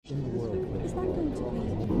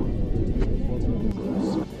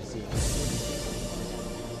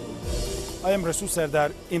I am Resul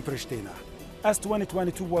Serdar in Pristina. As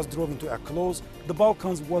 2022 was drawing to a close, the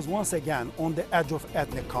Balkans was once again on the edge of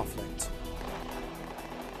ethnic conflict.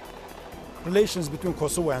 Relations between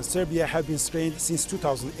Kosovo and Serbia have been strained since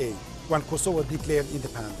 2008, when Kosovo declared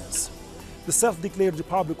independence. The self-declared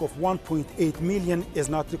republic of 1.8 million is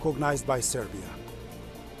not recognized by Serbia.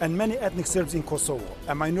 And many ethnic Serbs in Kosovo,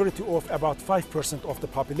 a minority of about 5% of the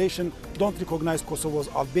population, don't recognize Kosovo's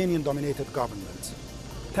Albanian-dominated government.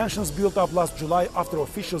 Tensions built up last July after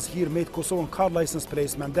officials here made Kosovan car license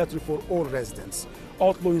plates mandatory for all residents,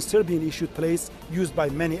 outlawing Serbian-issued plates used by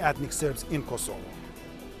many ethnic Serbs in Kosovo.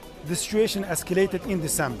 The situation escalated in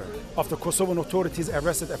December after Kosovan authorities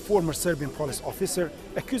arrested a former Serbian police officer,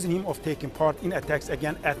 accusing him of taking part in attacks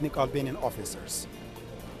against ethnic Albanian officers.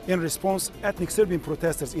 In response, ethnic Serbian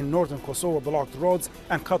protesters in northern Kosovo blocked roads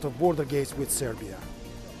and cut off border gates with Serbia.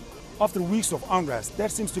 After weeks of unrest, there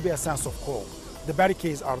seems to be a sense of calm. The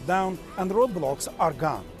barricades are down and the roadblocks are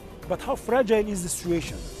gone. But how fragile is the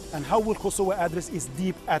situation? And how will Kosovo address its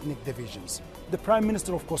deep ethnic divisions? The Prime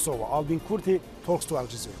Minister of Kosovo, Albin Kurti, talks to Al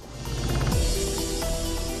Jazeera.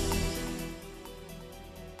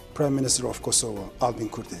 Prime Minister of Kosovo, Albin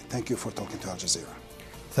Kurti, thank you for talking to Al Jazeera.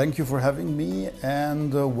 Thank you for having me,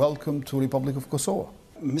 and welcome to Republic of Kosovo.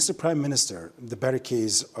 Mr. Prime Minister, the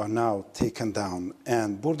barricades are now taken down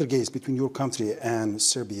and border gates between your country and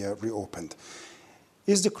Serbia reopened.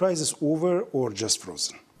 Is the crisis over or just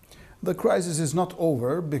frozen? The crisis is not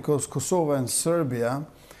over because Kosovo and Serbia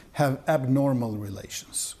have abnormal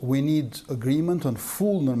relations. We need agreement on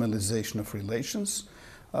full normalization of relations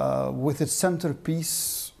with its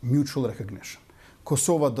centerpiece, mutual recognition.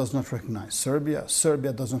 Kosovo does not recognize Serbia.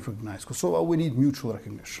 Serbia doesn't recognize Kosovo. We need mutual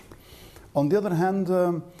recognition. On the other hand,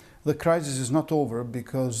 the crisis is not over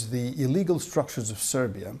because the illegal structures of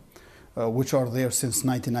Serbia, which are there since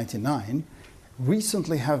 1999,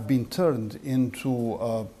 recently have been turned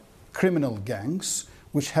into criminal gangs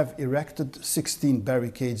which have erected 16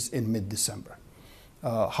 barricades in mid-December.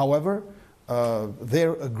 However,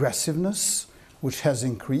 their aggressiveness, which has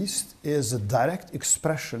increased, is a direct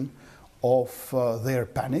expression of their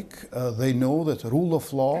panic. They know that rule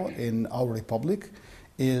of law in our republic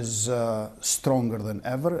is stronger than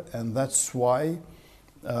ever, and that's why,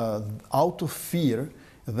 out of fear,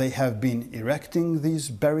 they have been erecting these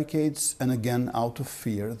barricades, and again, out of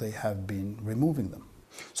fear, they have been removing them.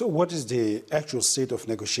 So what is the actual state of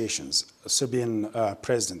negotiations? Serbian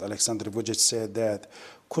President Aleksandar Vučić said that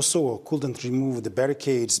Kosovo couldn't remove the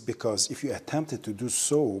barricades because if you attempted to do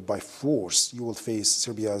so by force, you will face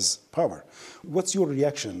Serbia's power. What's your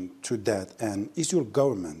reaction to that, and is your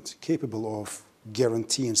government capable of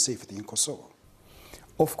guaranteeing safety in Kosovo?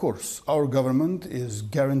 Of course, our government is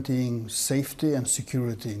guaranteeing safety and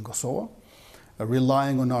security in Kosovo,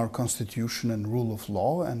 relying on our constitution and rule of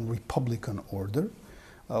law and republican order.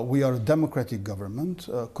 We are a democratic government.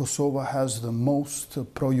 Kosovo has the most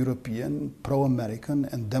pro-European, pro-American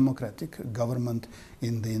and democratic government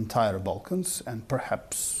in the entire Balkans, and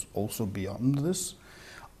perhaps also beyond this.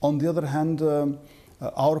 On the other hand,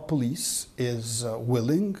 our police is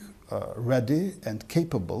willing, ready and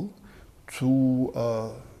capable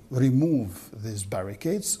to remove these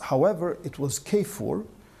barricades. However, it was KFOR,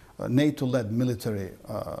 NATO-led military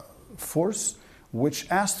force, which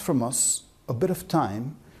asked from us a bit of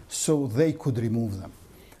time so they could remove them.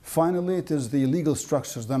 Finally, it is the illegal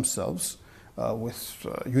structures themselves, with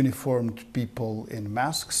uniformed people in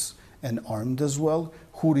masks and armed as well,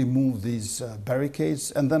 who removed these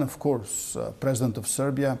barricades. And then, of course, President of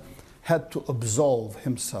Serbia had to absolve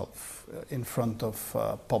himself in front of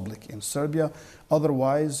public in Serbia.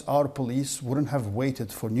 Otherwise, our police wouldn't have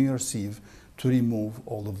waited for New Year's Eve to remove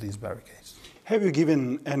all of these barricades. Have you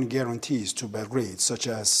given any guarantees to Belgrade, such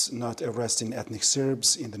as not arresting ethnic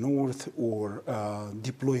Serbs in the north or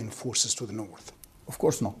deploying forces to the north? Of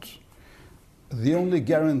course not. The only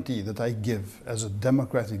guarantee that I give as a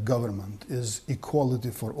democratic government is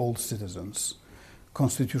equality for all citizens,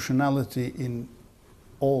 constitutionality in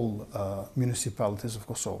all municipalities of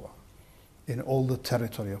Kosovo, in all the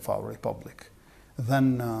territory of our republic,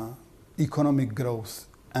 then economic growth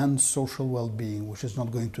and social well-being, which is not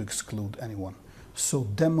going to exclude anyone. So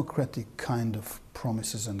democratic kind of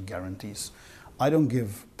promises and guarantees. I don't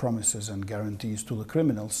give promises and guarantees to the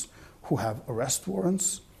criminals who have arrest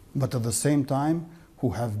warrants, but at the same time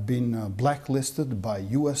who have been blacklisted by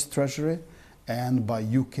US Treasury and by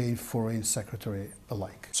UK Foreign Secretary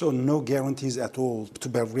alike. So no guarantees at all to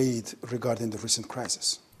Belgrade regarding the recent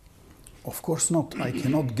crisis? Of course not. I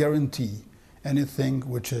cannot guarantee anything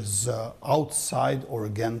which is outside or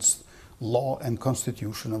against law and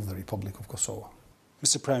constitution of the Republic of Kosovo.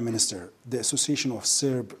 Mr. Prime Minister, the Association of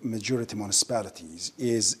Serb Majority Municipalities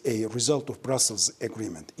is a result of Brussels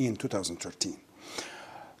Agreement in 2013.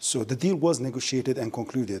 So the deal was negotiated and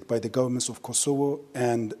concluded by the governments of Kosovo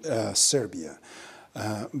and Serbia,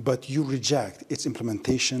 but you reject its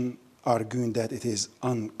implementation, arguing that it is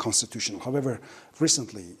unconstitutional. However,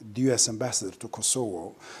 recently, the U.S. ambassador to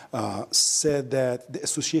Kosovo said that the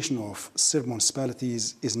Association of Serb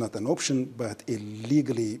Municipalities is not an option, but a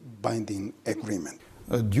legally binding agreement.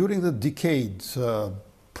 During the decades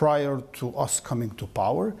prior to us coming to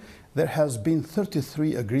power, there has been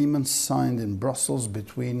 33 agreements signed in Brussels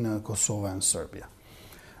between Kosovo and Serbia.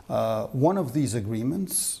 One of these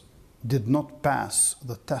agreements did not pass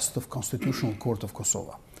the test of Constitutional Court of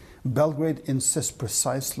Kosovo. Belgrade insists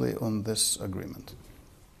precisely on this agreement.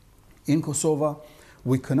 In Kosovo,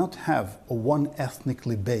 we cannot have a one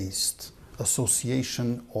ethnically based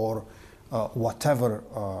association or whatever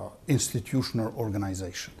institution or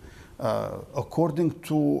organization. According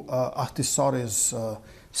to Ahtisaari's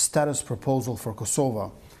status proposal for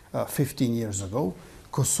Kosovo 15 years ago,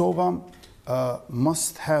 Kosovo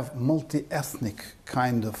must have multi-ethnic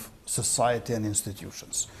kind of society and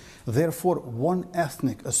institutions. Therefore, one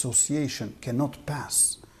ethnic association cannot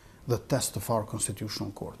pass the test of our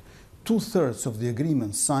Constitutional Court. 2/3 of the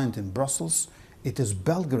agreement signed in Brussels, it is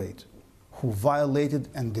Belgrade who violated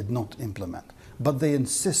and did not implement. But they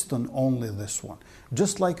insist on only this one.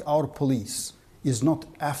 Just like our police is not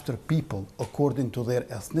after people according to their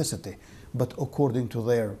ethnicity, but according to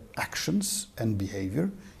their actions and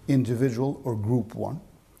behavior, individual or group one,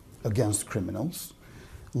 against criminals.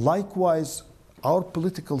 Likewise, our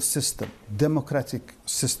political system, democratic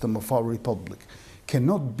system of our republic,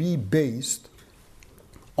 cannot be based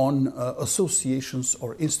on associations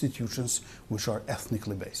or institutions which are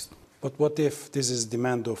ethnically based. But what if this is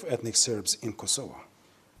demand of ethnic Serbs in Kosovo?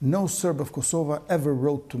 No Serb of Kosovo ever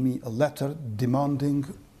wrote to me a letter demanding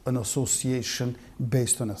an association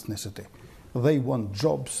based on ethnicity. They want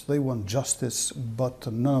jobs, they want justice,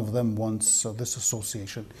 but none of them wants this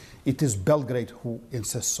association. It is Belgrade who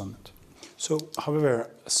insists on it. So, however,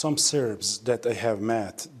 some Serbs that I have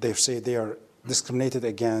met, they say they are discriminated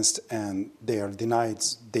against and they are denied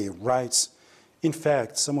their rights. In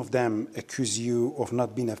fact, some of them accuse you of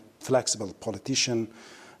not being a flexible politician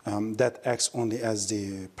that acts only as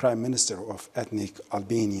the prime minister of ethnic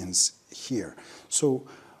Albanians here. So,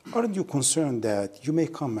 aren't you concerned that you may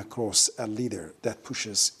come across a leader that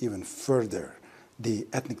pushes even further the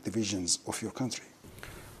ethnic divisions of your country?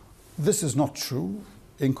 This is not true.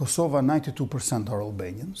 In Kosovo, 92% are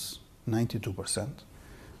Albanians, 92%.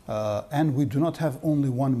 And we do not have only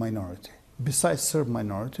one minority. Besides Serb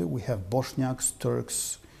minority, we have Bosniaks,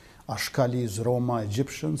 Turks, Ashkalis, Roma,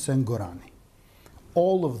 Egyptians, and Gorani.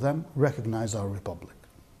 All of them recognize our republic.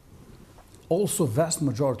 Also, vast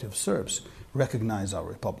majority of Serbs recognize our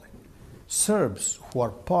republic. Serbs who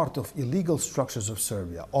are part of illegal structures of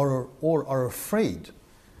Serbia or are afraid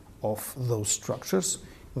of those structures,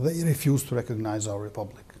 they refuse to recognize our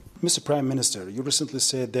republic. Mr. Prime Minister, you recently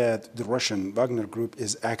said that the Russian Wagner Group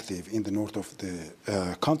is active in the north of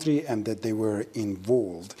the country and that they were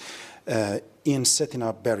involved in setting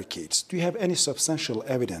up barricades. Do you have any substantial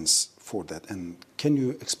evidence for that, and can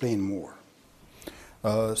you explain more?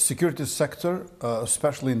 Security sector,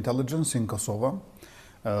 especially intelligence in Kosovo,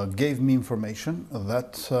 gave me information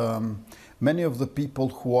that many of the people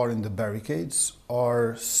who are in the barricades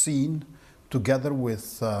are seen together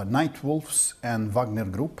with night wolves and Wagner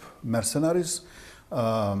Group mercenaries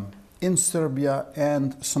in Serbia,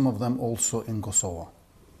 and some of them also in Kosovo,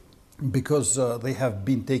 because they have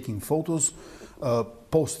been taking photos,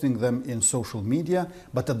 posting them in social media,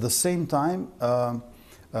 but at the same time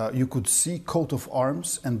you could see coat of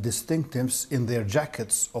arms and distinctives in their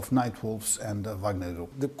jackets of night wolves and Wagner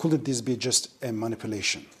Group. Couldn't this be just a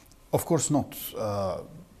manipulation? Of course not.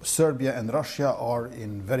 Serbia and Russia are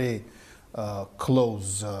in very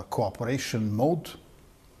close cooperation mode,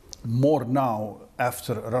 more now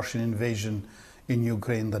after Russian invasion in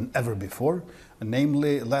Ukraine than ever before.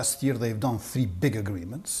 Namely, last year they've done 3 big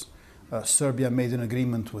agreements. Serbia made an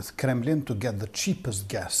agreement with Kremlin to get the cheapest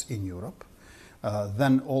gas in Europe.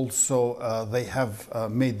 Then also they have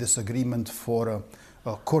made this agreement for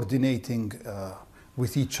coordinating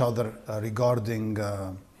with each other regarding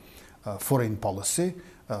foreign policy.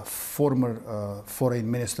 Former Foreign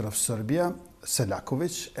Minister of Serbia,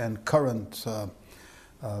 Selakovic, and current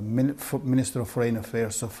Minister of Foreign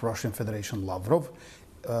Affairs of Russian Federation, Lavrov,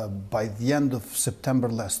 by the end of September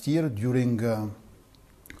last year, during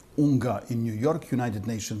UNGA in New York, United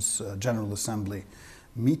Nations General Assembly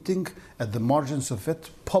meeting. At the margins of it,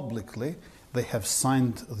 publicly, they have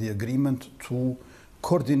signed the agreement to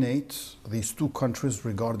coordinate these two countries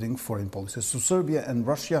regarding foreign policy. So Serbia and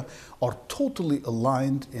Russia are totally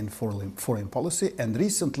aligned in foreign policy, and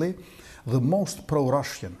recently the most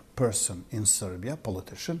pro-Russian person in Serbia,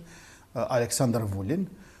 politician, Alexander Vulin,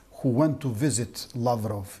 who went to visit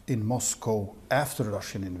Lavrov in Moscow after the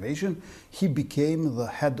Russian invasion, he became the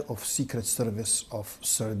head of Secret Service of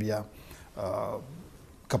Serbia a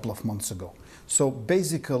couple of months ago. So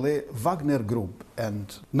basically, Wagner Group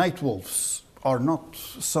and Night Wolves are not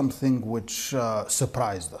something which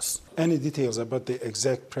surprised us. Any details about the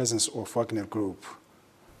exact presence of Wagner Group?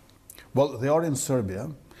 Well, they are in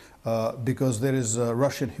Serbia because there is a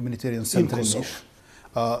Russian humanitarian center in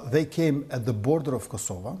Niš. They came at the border of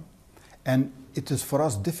Kosovo, and it is for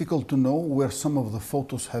us difficult to know where some of the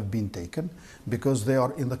photos have been taken because they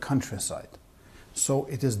are in the countryside. So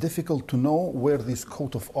it is difficult to know where these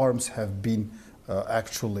coat of arms have been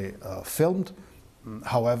actually filmed.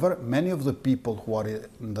 However, many of the people who are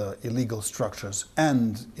in the illegal structures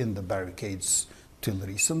and in the barricades till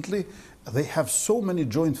recently, they have so many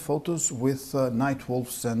joint photos with Night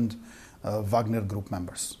Wolves and Wagner Group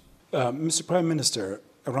members. Mr. Prime Minister,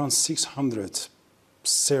 around 600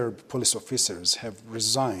 Serb police officers have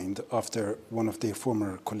resigned after one of their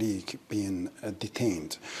former colleagues being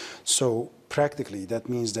detained. So practically that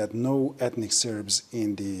means that no ethnic Serbs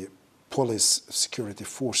in the police security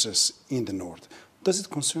forces in the north. Does it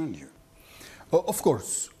concern you? Of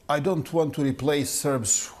course. I don't want to replace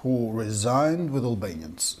Serbs who resigned with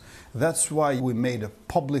Albanians. That's why we made a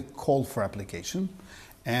public call for application.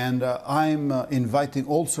 And I'm inviting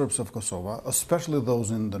all Serbs of Kosovo, especially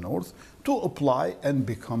those in the north, to apply and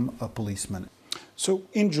become a policeman. So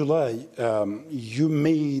in July, you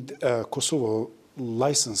made Kosovo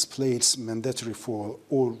license plates mandatory for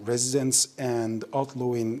all residents and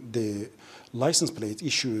outlawing the license plate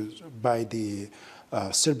issued by the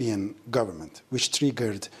Serbian government, which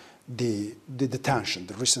triggered the detention,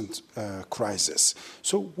 the recent crisis.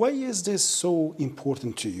 So why is this so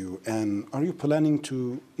important to you, and are you planning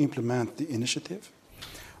to implement the initiative?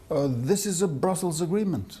 This is a Brussels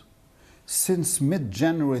agreement. Since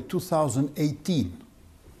mid-January 2018,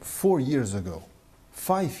 4 years ago,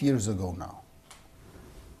 5 years ago now,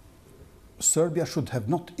 Serbia should have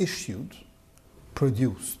not issued,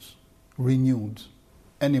 produced, renewed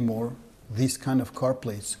anymore these kind of car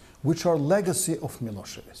plates, which are legacy of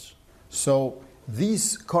Milosevic. So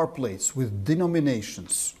these car plates with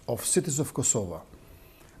denominations of cities of Kosovo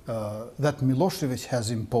that Milosevic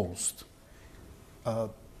has imposed,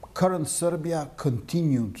 current Serbia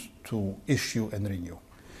continued to issue and renew.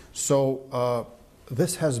 So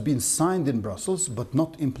this has been signed in Brussels but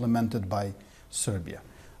not implemented by Serbia.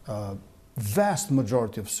 Vast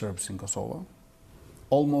majority of Serbs in Kosovo,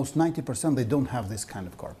 almost 90%, they don't have this kind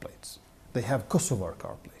of car plates. They have Kosovar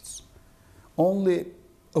car plates. Only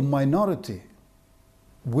a minority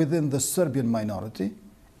within the Serbian minority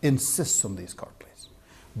insists on these car plates.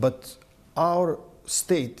 But our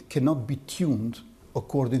state cannot be tuned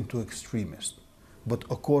according to extremists, but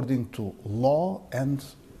according to law and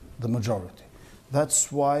the majority.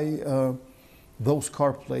 That's why those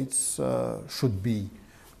car plates should be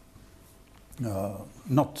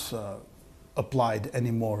not applied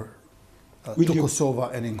anymore to Kosovo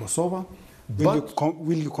and in Kosovo.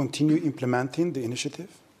 Will you continue implementing the initiative?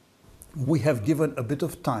 We have given a bit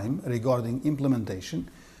of time regarding implementation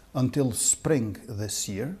until spring this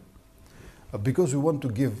year because we want to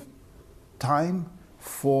give time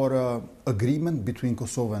for agreement between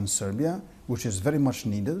Kosovo and Serbia, which is very much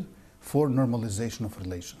needed for normalization of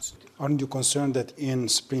relations. Aren't you concerned that in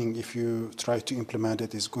spring, if you try to implement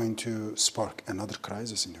it, it's going to spark another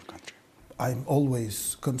crisis in your country? I'm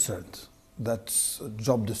always concerned. That's a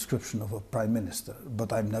job description of a prime minister,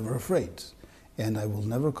 but I'm never afraid. And I will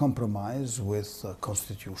never compromise with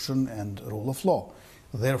constitution and rule of law.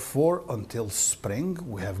 Therefore, until spring,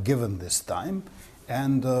 we have given this time,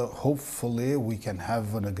 and hopefully we can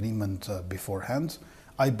have an agreement beforehand.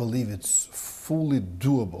 I believe it's fully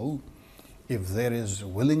doable if there is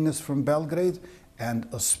willingness from Belgrade and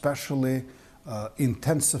especially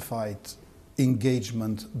intensified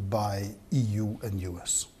engagement by EU and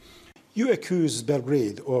US. You accuse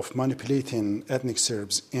Belgrade of manipulating ethnic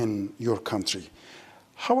Serbs in your country.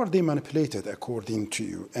 How are they manipulated according to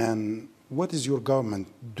you, and what is your government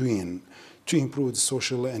doing to improve the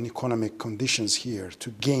social and economic conditions here to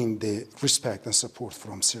gain the respect and support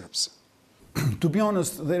from Serbs? To be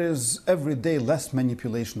honest, there is every day less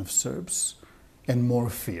manipulation of Serbs and more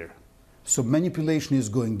fear. So manipulation is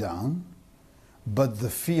going down, but the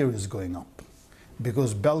fear is going up.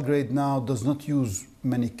 because Belgrade now does not use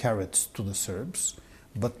many carrots to the Serbs,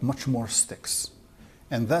 but much more sticks.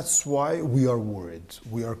 And that's why we are worried,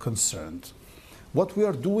 we are concerned. What we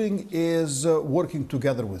are doing is working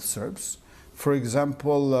together with Serbs. For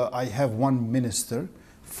example, I have one minister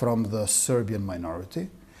from the Serbian minority,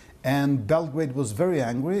 and Belgrade was very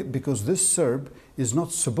angry because this Serb is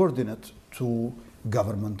not subordinate to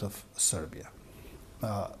government of Serbia.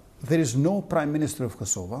 There is no Prime Minister of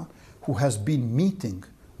Kosovo who has been meeting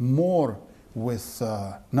more with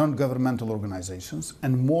non-governmental organizations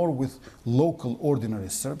and more with local ordinary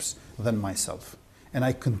Serbs than myself. And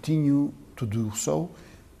I continue to do so.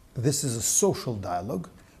 This is a social dialogue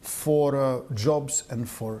for jobs and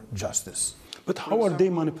for justice. But how are they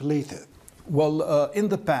manipulated? Well, in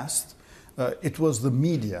the past, it was the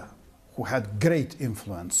media who had great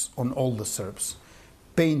influence on all the Serbs,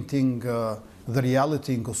 painting the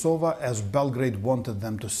reality in Kosovo as Belgrade wanted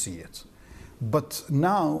them to see it. But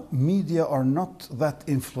now, media are not that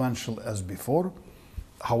influential as before.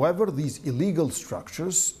 However, these illegal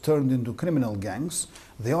structures turned into criminal gangs,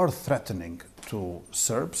 they are threatening to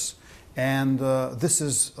Serbs, and this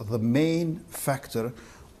is the main factor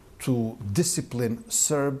to discipline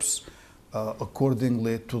Serbs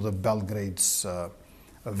accordingly to the Belgrade's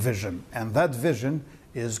vision. And that vision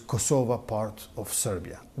is Kosovo part of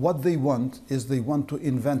Serbia. What they want is they want to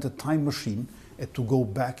invent a time machine to go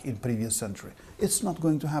back in previous century. It's not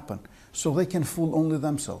going to happen. So they can fool only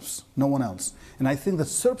themselves, no one else. And I think that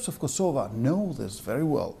Serbs of Kosovo know this very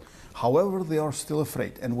well. However, they are still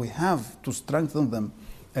afraid, and we have to strengthen them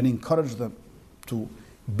and encourage them to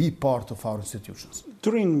be part of our institutions.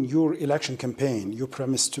 During your election campaign, you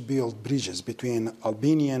promised to build bridges between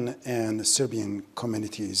Albanian and Serbian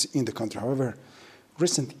communities in the country. However,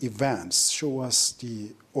 recent events show us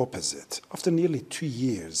the opposite. After nearly 2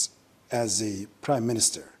 years as a prime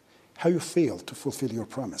minister, how you failed to fulfill your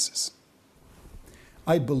promises?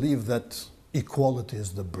 I believe that equality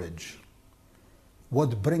is the bridge.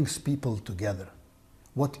 What brings people together,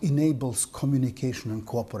 what enables communication and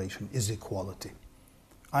cooperation is equality.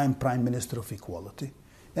 I am Prime Minister of Equality.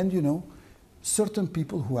 And you know, certain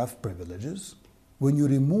people who have privileges, when you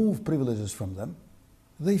remove privileges from them,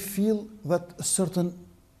 they feel that a certain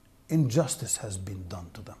injustice has been done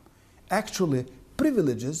to them. Actually,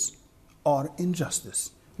 privileges are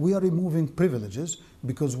injustice. We are removing privileges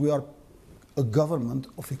because we are a government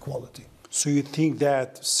of equality. So you think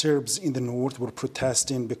that Serbs in the north were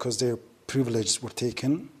protesting because their privileges were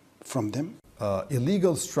taken from them?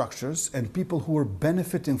 Illegal structures and people who are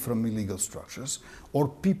benefiting from illegal structures, or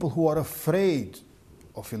people who are afraid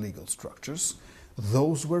of illegal structures,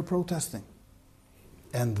 those were protesting.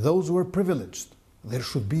 And those were privileged. There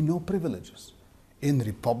should be no privileges. In the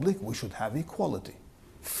Republic, we should have equality,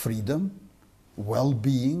 freedom,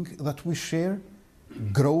 well-being that we share,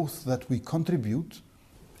 growth that we contribute,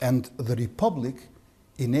 and the Republic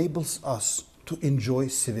enables us to enjoy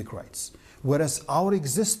civic rights, whereas our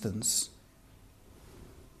existence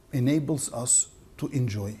enables us to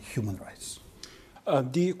enjoy human rights.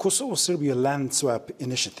 The Kosovo-Serbia land swap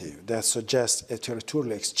initiative that suggests a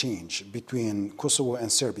territorial exchange between Kosovo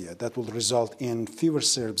and Serbia that will result in fewer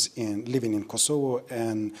Serbs living in Kosovo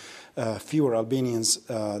and fewer Albanians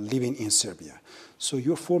living in Serbia. So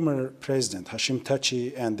your former president, Hashim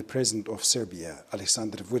Thaçi, and the president of Serbia,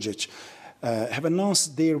 Aleksandar Vučić, have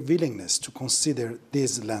announced their willingness to consider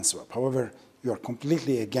this land swap. However, you are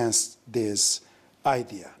completely against this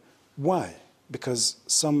idea. Why? Because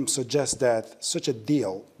some suggest that such a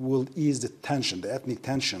deal will ease the tension, the ethnic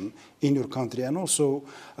tension in your country, and also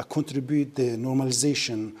contribute the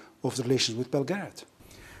normalization of the relations with Belgrade.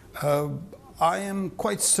 I am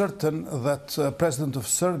quite certain that President of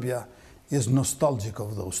Serbia is nostalgic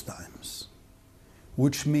of those times,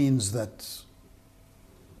 which means that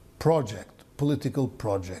political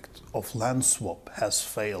project of land swap has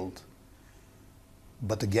failed.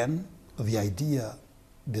 But again, the idea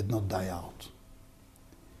did not die out.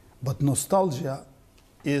 But nostalgia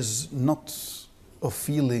is not a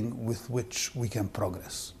feeling with which we can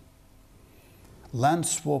progress. Land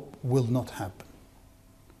swap will not happen.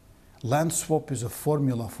 Land swap is a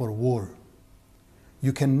formula for war.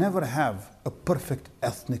 You can never have a perfect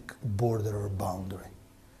ethnic border or boundary.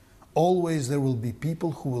 Always there will be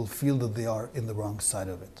people who will feel that they are in the wrong side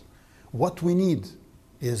of it. What we need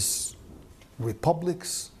is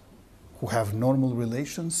republics who have normal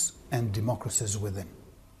relations and democracies within.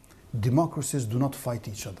 Democracies do not fight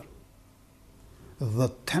each other. The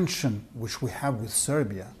tension which we have with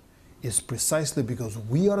Serbia is precisely because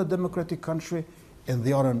we are a democratic country and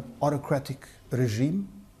they are an autocratic regime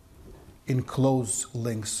in close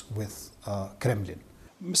links with Kremlin.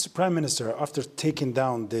 Mr. Prime Minister, after taking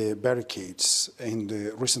down the barricades in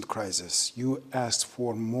the recent crisis, you asked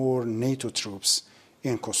for more NATO troops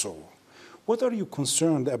in Kosovo. What are you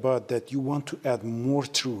concerned about that you want to add more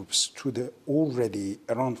troops to the already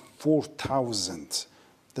around 4,000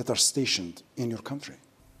 that are stationed in your country?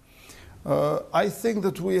 I think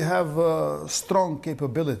that we have strong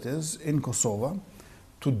capabilities in Kosovo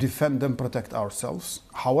to defend and protect ourselves.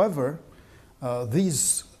 However,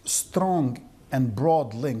 these strong and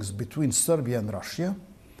broad links between Serbia and Russia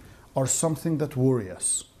are something that worry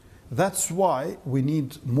us. That's why we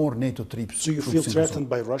need more NATO troops. So you feel threatened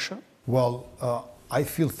by Russia? Well, I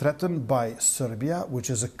feel threatened by Serbia, which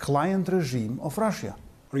is a client regime of Russia.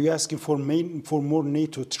 Are you asking for more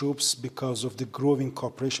NATO troops because of the growing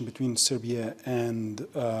cooperation between Serbia and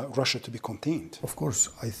Russia to be contained? Of course.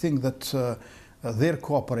 I think that their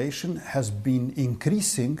cooperation has been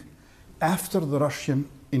increasing after the Russian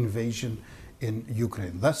invasion in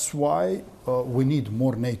Ukraine. That's why we need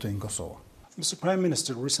more NATO in Kosovo. Mr. Prime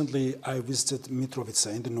Minister, recently I visited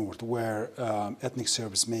Mitrovica in the north, where ethnic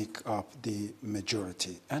Serbs make up the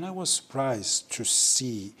majority. And I was surprised to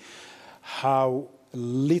see how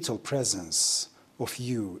little presence of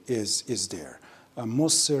you is there.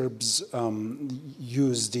 Most Serbs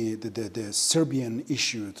use the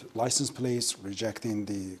Serbian-issued license plates, rejecting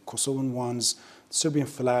the Kosovan ones. Serbian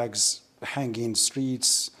flags hang in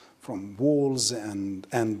streets, from walls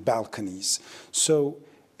and balconies. So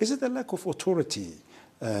is it a lack of authority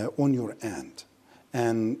on your end?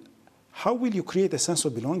 And how will you create a sense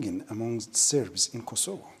of belonging among Serbs in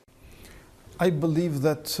Kosovo? I believe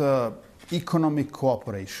that economic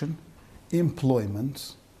cooperation,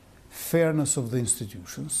 employment, fairness of the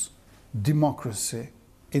institutions, democracy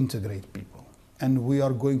integrate people. And we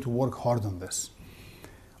are going to work hard on this.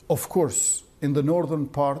 Of course, in the northern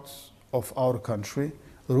part of our country,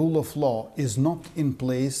 the rule of law is not in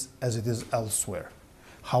place as it is elsewhere.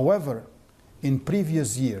 However, in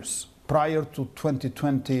previous years, prior to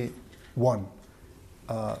 2021,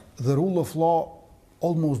 the rule of law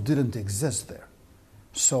almost didn't exist there.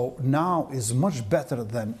 So now is much better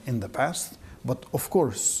than in the past, but of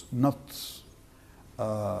course not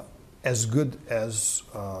as good as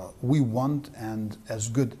we want and as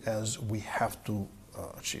good as we have to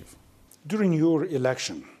achieve. During your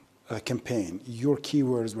election campaign, your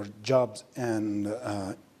keywords were jobs and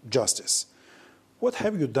justice. What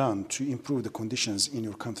have you done to improve the conditions in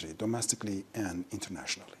your country, domestically and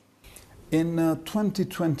internationally? In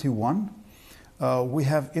 2021, we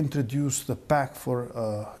have introduced the pact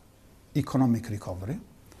for economic recovery,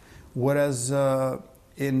 whereas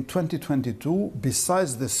in 2022,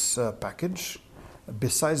 besides this package,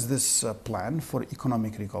 besides this plan for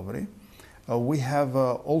economic recovery, we have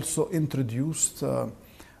also introduced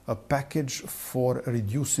a package for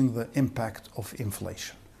reducing the impact of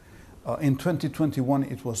inflation. In 2021,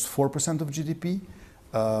 it was 4% of GDP.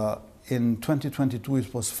 In 2022,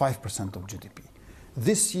 it was 5% of GDP.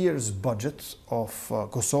 This year's budget of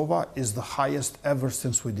Kosovo is the highest ever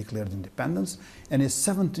since we declared independence and is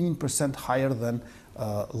 17% higher than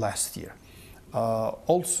last year.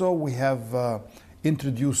 Also, we have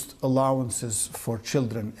introduced allowances for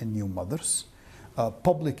children and new mothers.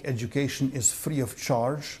 Public education is free of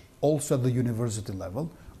charge, also at the university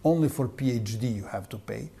level. Only for PhD you have to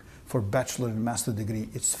pay. For bachelor and master degree,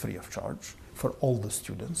 it's free of charge for all the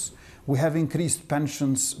students. We have increased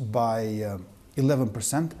pensions by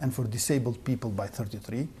 11% and for disabled people by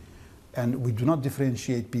 33%. And we do not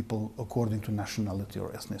differentiate people according to nationality or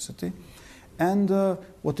ethnicity. And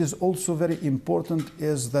what is also very important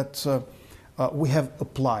is that we have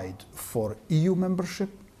applied for EU membership,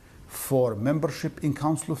 for membership in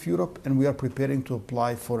Council of Europe, and we are preparing to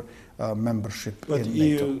apply for membership in NATO. But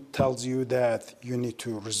EU tells you that you need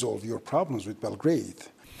to resolve your problems with Belgrade.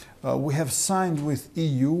 We have signed with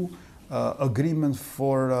EU agreement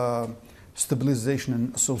for stabilization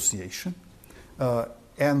and association,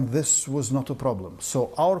 and this was not a problem.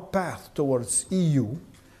 So our path towards EU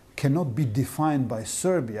cannot be defined by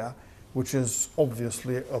Serbia, which is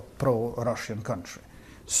obviously a pro-Russian country.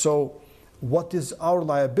 So what is our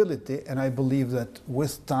liability, and I believe that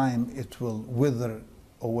with time it will wither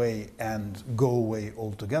away and go away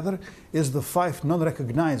altogether, is the 5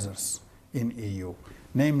 non-recognizers in EU,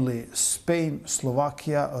 namely Spain,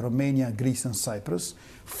 Slovakia, Romania, Greece and Cyprus.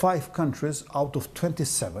 5 countries out of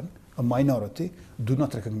 27, a minority, do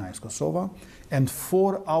not recognize Kosovo, and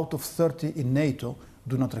 4 out of 30 in NATO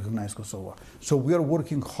do not recognize Kosovo. So we are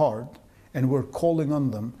working hard and we're calling on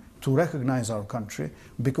them to recognize our country,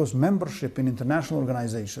 because membership in international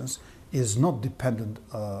organizations is not dependent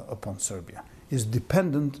upon Serbia. It's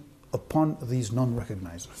dependent upon these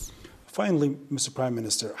non-recognizers. Finally, Mr. Prime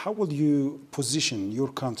Minister, how will you position your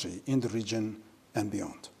country in the region and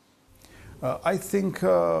beyond? I think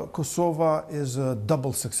Kosovo is a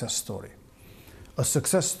double success story. A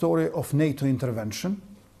success story of NATO intervention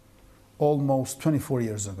almost 24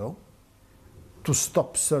 years ago to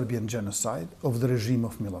stop Serbian genocide of the regime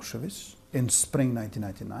of Milosevic in spring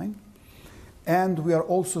 1999. And we are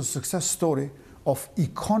also a success story of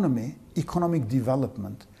economic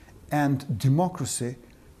development and democracy,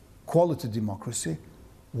 quality democracy,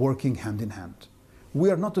 working hand in hand. We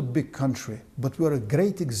are not a big country, but we are a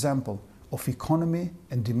great example of economy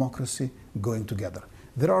and democracy going together.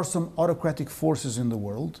 There are some autocratic forces in the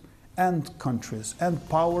world and countries and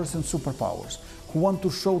powers and superpowers who want to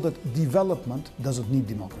show that development doesn't need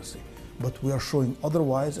democracy. But we are showing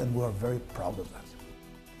otherwise, and we are very proud of that.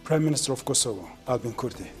 Prime Minister of Kosovo, Albin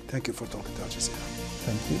Kurti, thank you for talking to Al Jazeera.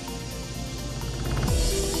 Thank you.